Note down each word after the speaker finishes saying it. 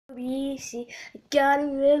Easy, I got a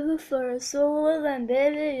river for a soul, and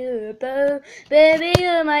baby you're a boat. Baby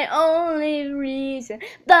you're my only reason.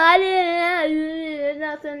 But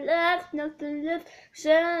nothing left, nothing left.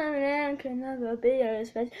 Someone can never be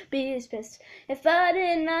as best. If I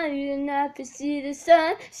didn't know you enough to see the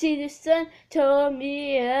sun told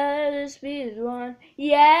me I was be the one.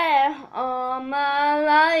 Yeah, all my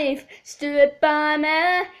life stood by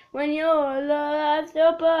me. When you're alive,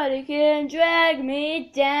 nobody can drag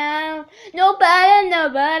me down. Nobody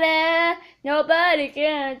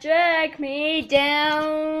can drag me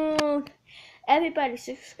down. Everybody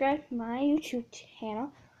subscribe to my YouTube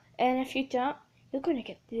channel, and if you don't, you're gonna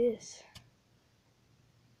get this.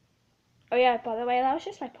 Oh yeah, by the way, that was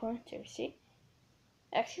just my pointer, see?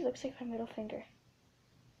 It actually looks like my middle finger.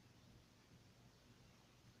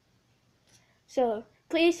 So,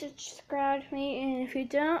 please subscribe to me, and if you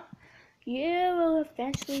don't, you will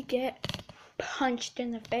eventually get punched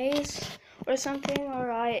in the face or something,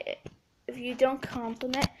 or if you don't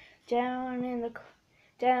compliment down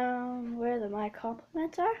where my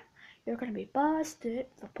compliments are, you're gonna be busted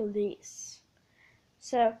the police.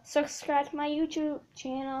 So subscribe to my YouTube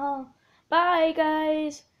channel. Bye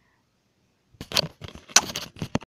guys.